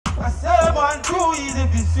one too easy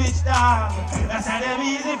to switch down. That's how them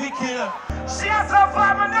easy to kill. She has some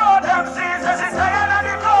fun, but no damn scenes. So she's tired of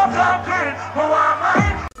the cold concrete. But one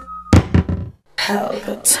mind.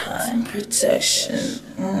 Pelpa time protection.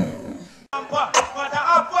 But the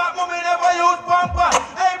upward moment never use bumper.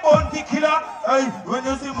 Hey, bounty killer. Hey, when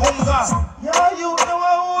you see Munga, yeah, you know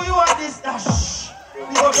who you are this dash. You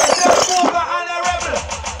go get the Munga and the rebel.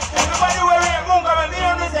 Everybody wearing Munga when they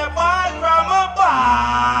only say bad from a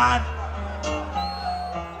bad.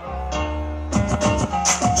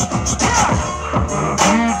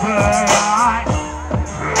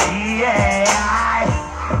 Yeah,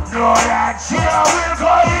 know that Jah will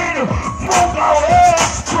go in. Munga way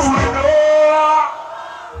to know.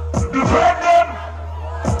 Defend them.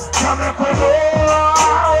 Come and go.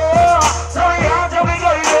 So we have to be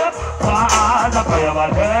going. Cause I pray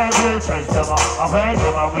about them. We'll chase them up. I pray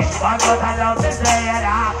them up. Wish one but I love to say it.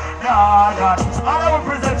 No. I will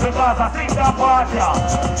present to God. I think that part here.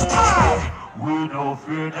 We no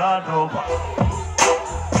fear not nobody.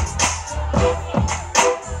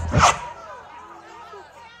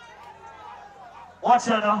 Watch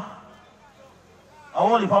it now. I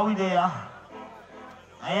hold it we there.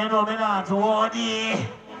 I know me not to hold it.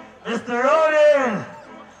 Mr. Rodin.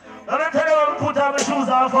 Let me tell you when I put on my shoes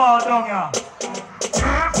and fall down here.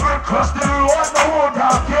 If we cross the road, the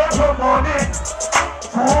water came from money.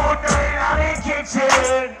 Food in the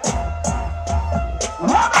kitchen.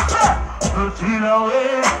 What the fuck? Put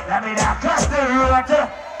away. Let me not cross the road.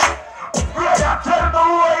 Brother, tell me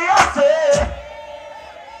what you say.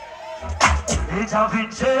 It's Jah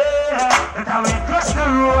Vinci, that I will cross the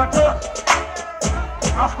road.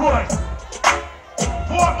 Of course.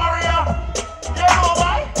 Fort Maria, you know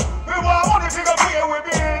why? We want money to go play with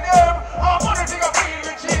them. Our money to go play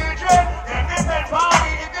with children. Them depend on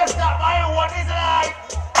me if they stop my one is life.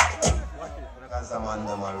 As a man,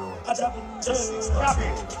 the man Tap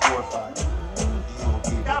it. 4 5. He will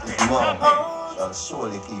keep it his mom. Shall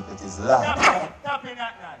surely keep it his life. Tap it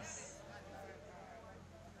that nice.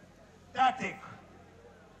 Static.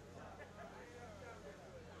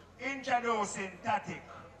 Introducing Static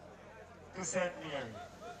to St. Mary.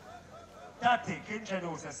 Static,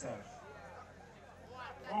 introduce yourself.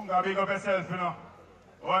 Munga, big up yourself, you know.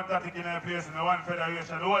 One Static in a place, and one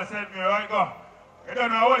federation. The whole St. Mary, right, go. You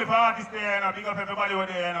don't know only for artists there, you know. Big up everybody over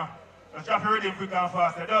there, you know. Just drop your rhythm quick and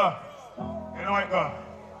fast, you know. You know what, go.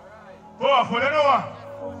 Powerful, you know.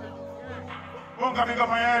 Munga, big up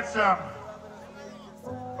on your head, Sam.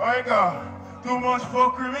 Right, go. Too much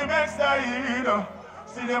fuckery, me makes the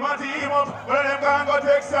see them a team up, well them can't go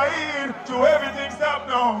take side. To everything stop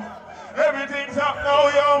now. Everything stop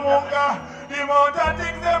now, yo Munga. The amount of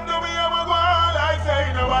things them do me, I'm a go on like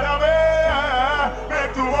say no what I mean.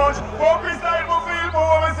 Make too much fuckery style, me feel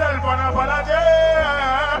more myself and apology.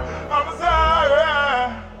 I'm sorry.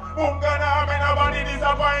 Munga now, me nobody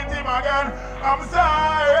disappoint him again. I'm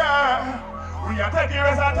sorry. We are taking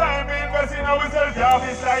rest of time investing ourselves. You have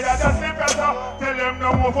this side that just slip us up. Tell them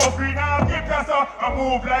no more for free now, keep us up. And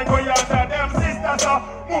move like we answer them sisters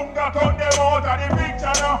up. Munga cut them out of the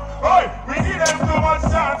picture now. Oi, we give them too much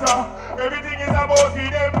chance up. Everything is about we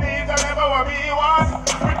them needs and never what we want.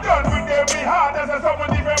 We done with them, we hard. There's something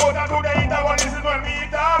different about that to the interval. This is when we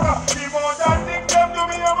talk. The more that things them to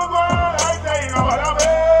me, I'm going like saying no what I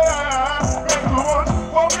mean. Make too much.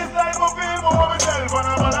 What we slide, we feel more myself and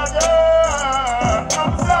I'm gonna do.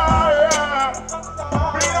 I'm sorry.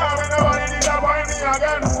 We don't nobody disappoint me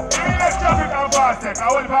again. Give me let's jump it and fast it. I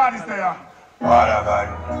will party there. What a guy.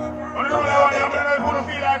 I don't know what I'm going to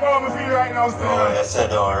feel like how I feel right now. Oh, you said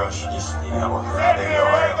don't rush this thing. I'm going to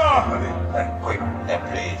quick,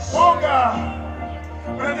 please. Munga,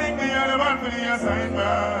 when I think me and the man for the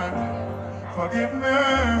assignment, forgive me.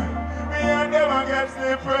 Me and them I get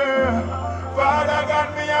slippery. Father got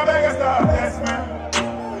me, I beg you stop test me.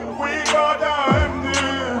 We got empty.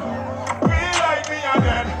 We like me and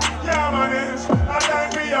dead. Can't manage. I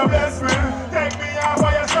thank me, you bless me. Take me out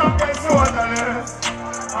for your strongest soldier list.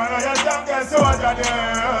 I know your strongest soldier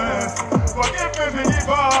list. Forgive me for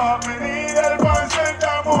give up. Me need help and send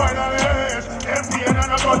down more than this. Them pain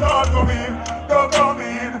and I got out to me. Don't come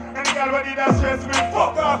in. Any girl ready that stress me.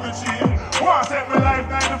 Fuck off with shit. Want set me life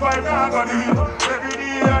 9 to 5 now I got it. Every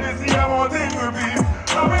day I just see how more things will be.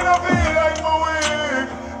 I mean I feel like my weak.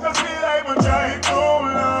 Just feel like I'm trying too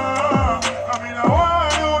long. I mean I want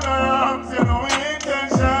you no wrongs, you know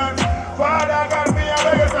intentions. Father got me, I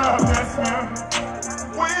beg you stop test me.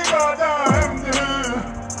 We got empty.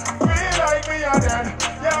 Feel like me are dead.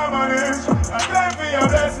 Yeah manage. I thank me, you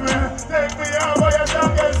bless me. Take me out for your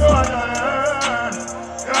strongest soldier.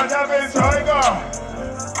 You're Jah Vinci, go.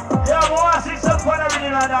 Yeah, boy, I see some fun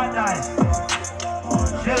in that not nice.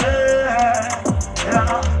 Yeah,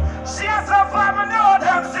 yeah. She has some family, know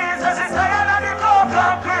them scenes, and she's tired of the coke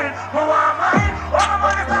and green. But one mine, all the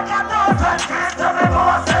money back at those and green. So before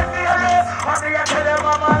I send me a list, I'm gonna tell them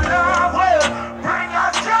I'm a love will bring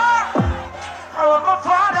us joy. I want my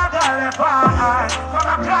father to live by. When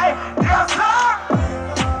I cry, yes sir.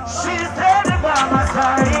 She's standing by my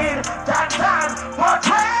side. That time, but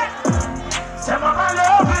wait. Say mama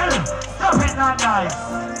love will. Stop it not nice.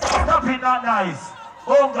 Stop it not nice.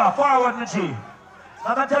 Munga, forward me G.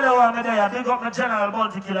 I'm gonna tell you what I'm there. Big up my general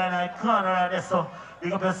multi-killer in the corner right there. So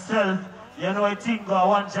big up yourself. You know it think go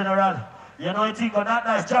one general. You know it think go not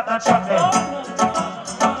nice. Drop that shot there.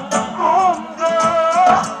 Munga.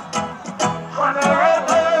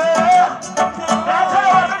 Honorable. Now tell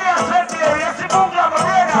you what I'm there. Send me here. You see Munga, my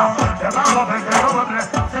brother. Them are loving, they're loving.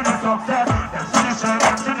 See the success. Them see the shame.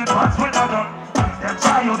 Them see the parts with the gun. Them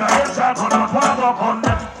try you, them try but not one go on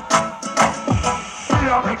them.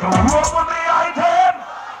 Make a rope on the item.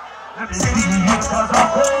 Let me see you as a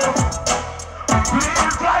home.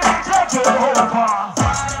 Please try to take you over.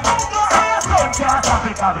 Don't just have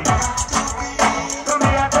it, Abby. To me,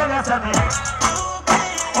 I tell you something.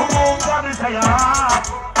 Oh, God, me say ya.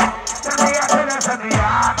 To me, I tell you something.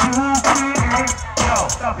 Yo,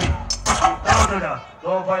 stop it. Don't do that.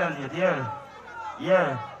 Don't violate.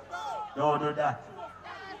 Yeah. Don't do that.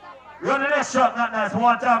 Run the next shot, not nice.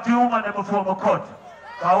 One time to you, man, before I cut.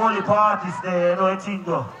 The only parties there, you know it thing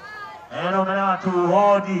go. And you know me not too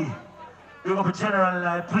hardy. Big up a general in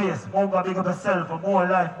that place. Munga big up yourself for more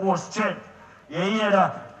life, more strength. You hear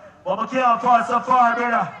that? But I can't fall so far,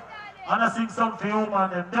 brother. And I sing something for you, man,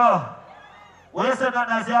 them though. What you say that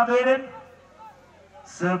nice, you bleeding?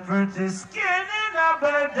 So pretty skin in a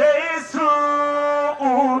birthday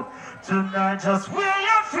suit. Tonight just where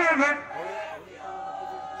you feeling.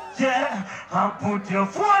 Yeah, and put your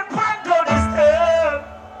phone back on the step.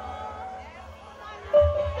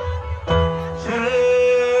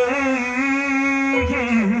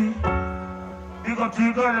 Yeah, big up to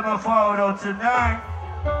you girl in my forward out tonight.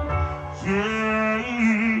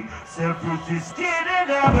 Yeah, so pretty skin in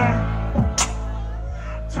heaven.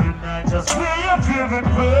 Tonight just wear your favorite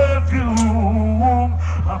perfume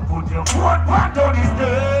and put your phone back on the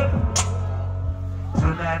step.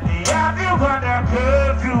 Tonight me have you on the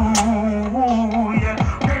curfew, yeah.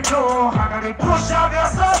 Me know how to push out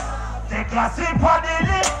yourself. Take a sip on the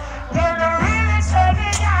lip, then really turn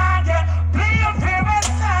it on, yeah. Play your favorite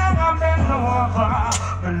song and bend over.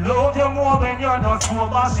 Me love you more when you're not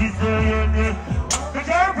sober, she's saying it. Me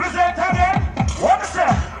can represent again, what me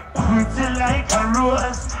say? Pretty like a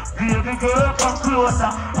rose, baby girl come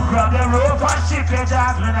closer. Grab your rope and shift your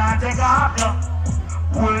javelin and take off you.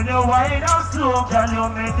 When you wind up slow, can you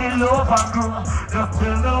make the love and grow? Just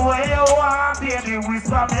tell me where you want, baby,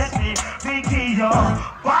 whisper, make me make you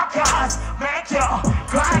back ass, make you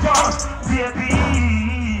cry out, baby.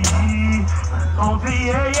 Over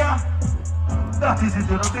here, yeah. That is it, you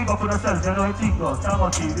don't think up for yourself, you know you think of.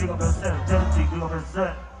 Somebody, big up yourself, just think, big up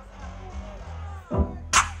yourself.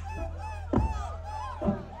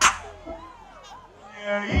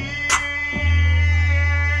 Yeah.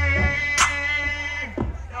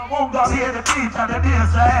 Munga hear the beat and the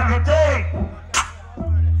bass and everything.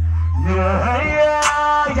 Yeah.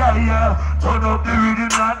 Turn up the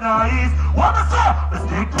rhythm, not nice. What the fuck? Let's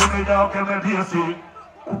stick to me down, can we bass it?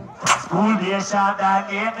 School day shot that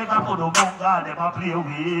game, they can put the Munga, they can play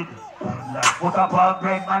with. Like put up a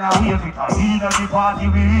break, man, I wave it. I hear the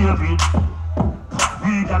party, we wave it.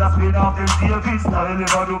 We gotta spin off them savings, style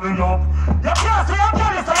never do me up. You can't see a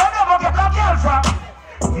girl, so you never get a girl from.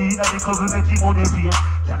 We know the couple make him on the beat.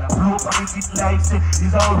 Can I blow up and it like say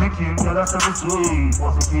he's all the king. Can I say the sweet?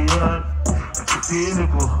 What's the kid? Let you feel it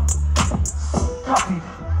go. Stop it.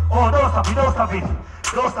 Oh, don't stop it, don't stop it.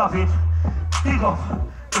 Don't stop it. Dig up.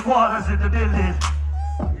 The waters in the building.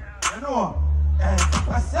 You know,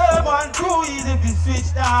 I say man too easy to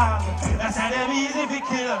switch down. That's how them easy to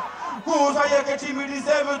kill. Who's how you catch him with the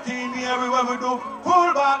 17? Me everywhere we do.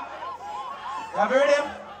 Pull back. You heard him?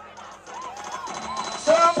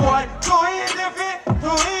 Some boy, too easy fit,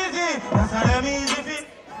 too easy. That's how them easy fit.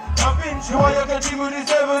 Jah Vinci, why you catch him with the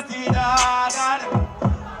 17?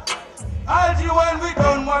 I'll see when we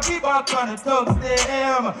done what people gonna talk to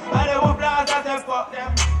them. And they will blast and say fuck them.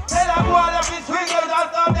 Tell them what if it's swingers and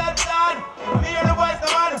stop them stand. Me and the boys, the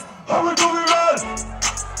man, how we do we roll?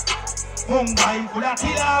 Munga, you could have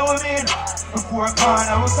killed our women. Before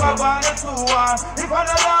corner, we come on the 2-1. If I'm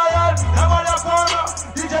a lion, never the corner.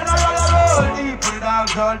 The general roll deep, with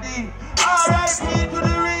dogs all deep. R.I.P. to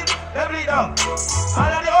the real. They bleed down. All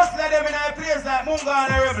of the hustler them in a place like Munga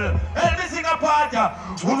and the Rebel. Help me sing a part ya.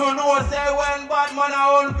 Who don't know say when bad man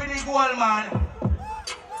are on for the gold man.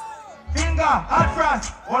 Finger, hot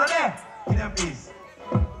frost. One of them. Give them peace.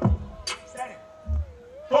 Steady.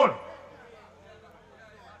 Hold.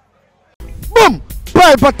 Boom!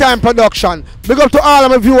 Pelpa Time Production. Big up to all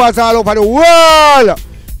of my viewers all over the world.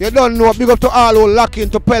 You don't know. Big up to all who lock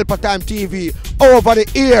into Pelpa Time TV over the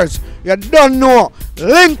years. You don't know.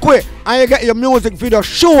 Link with and you get your music video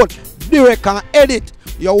shoot, direct and edit.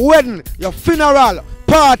 Your wedding, your funeral,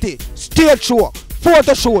 party, stage show,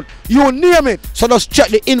 photo shoot, you name it. So just check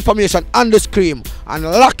the information on the screen and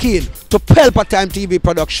lock in to Pelpa Time TV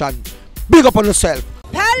Production. Big up on yourself.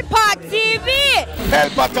 Pelpa TV!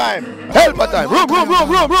 Pelpa Time! Pelpa Time! Room!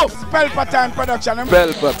 Pelpa Time Production.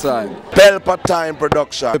 Pelpa Time. Pelpa Time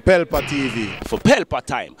Production. Pelpa TV. For Pelpa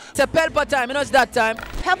Time. It's a Pelpa Time, you know it's that time.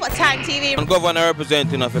 Pelpa Time TV. I'm governor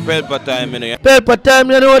representing of Pelpa Time, you know. Pelpa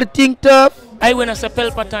Time, you know what the thing tough? I when I say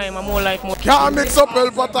Pelpa Time, I'm more like more. Can't mix up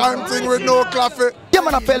Pelpa Time thing with no coffee. Yeah,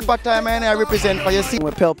 man, a Pelpa Time, and I represent for you. See,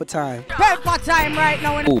 With Pelpa Time. Pelpa Time right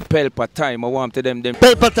now. Oh, Pelpa Time, I want to them.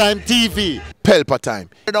 Pelpa Time TV. Pelpa Time.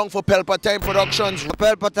 Down for Pelpa Time Productions.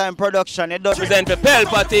 Pelpa Time Production. It does Represent for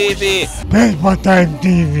Pelpa TV. Pelpa Time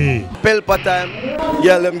TV. Pelpa Time.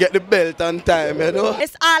 Yeah, let them get the belt on time, you know.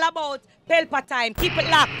 It's all about Pelpa Time. Keep it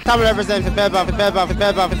locked. Come represent for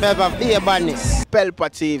Pelpa, be a badness. Pelpa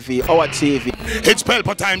TV, our TV. It's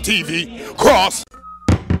Pelpa Time TV. Cross.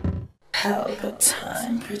 Pelpa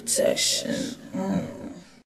Time Protection.